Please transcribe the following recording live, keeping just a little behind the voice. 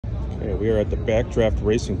Okay, we are at the Backdraft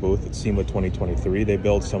Racing booth at SEMA 2023. They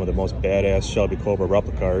build some of the most badass Shelby Cobra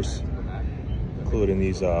replicas, including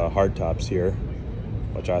these hardtops here,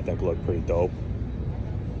 which I think look pretty dope.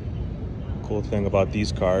 Cool thing about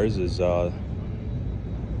these cars is they're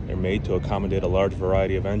made to accommodate a large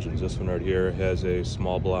variety of engines. This one right here has a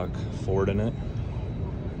small block Ford in it.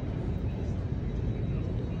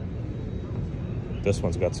 This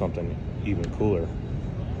one's got something even cooler.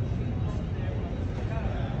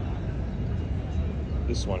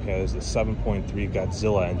 This one has the 7.3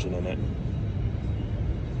 Godzilla engine in it.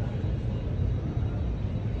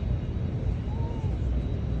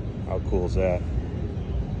 How cool is that?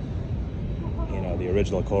 You know, the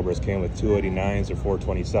original Cobras came with 289s or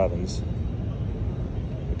 427s.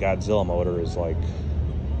 The Godzilla motor is like,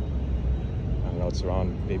 I don't know, it's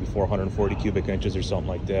around maybe 440 cubic inches or something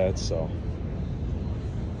like that, so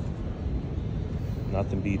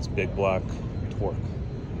nothing beats big block torque.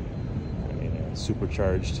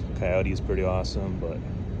 Supercharged Coyote is pretty awesome, but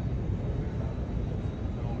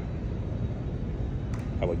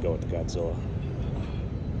I would go with the Godzilla.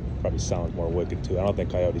 Probably sounds more wicked too. I don't think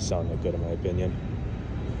Coyotes sound that good in my opinion.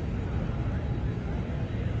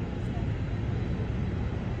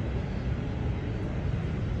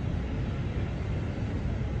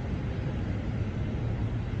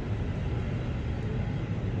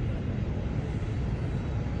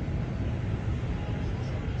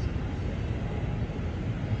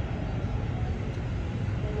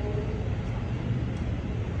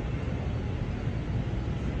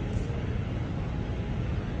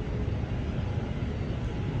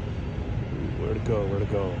 Where to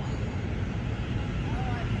go?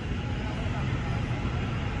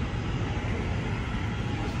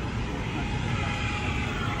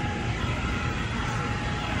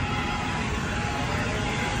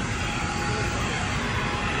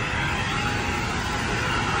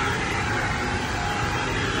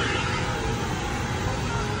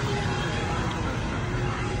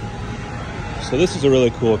 So this is a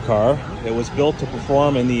really cool car. It was built to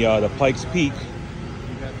perform in the Pikes Peak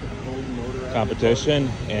competition,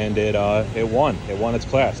 and it won. It won its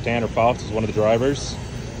class. Tanner Faust is one of the drivers,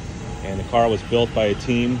 and the car was built by a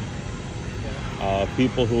team of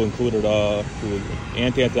people who included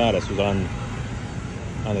Ante Antonatis was on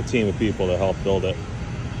the team of people that helped build it.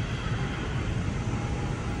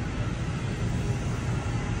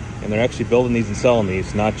 And they're actually building these and selling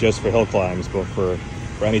these, not just for hill climbs, but for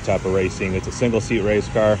any type of racing. It's a single seat race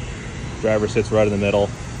car. Driver sits right in the middle.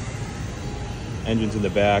 Engines in the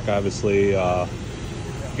back, obviously. I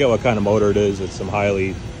forget what kind of motor it is. It's some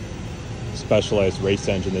highly specialized race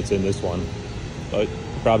engine that's in this one, but you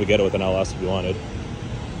could probably get it with an LS if you wanted.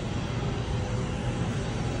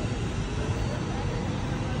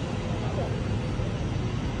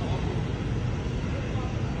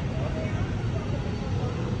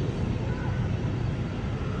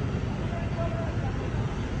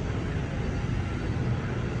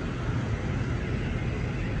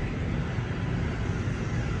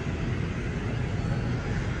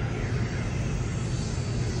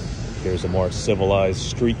 Here's a more civilized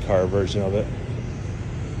streetcar version of it.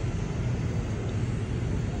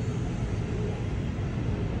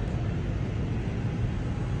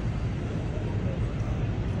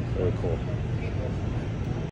 Very cool.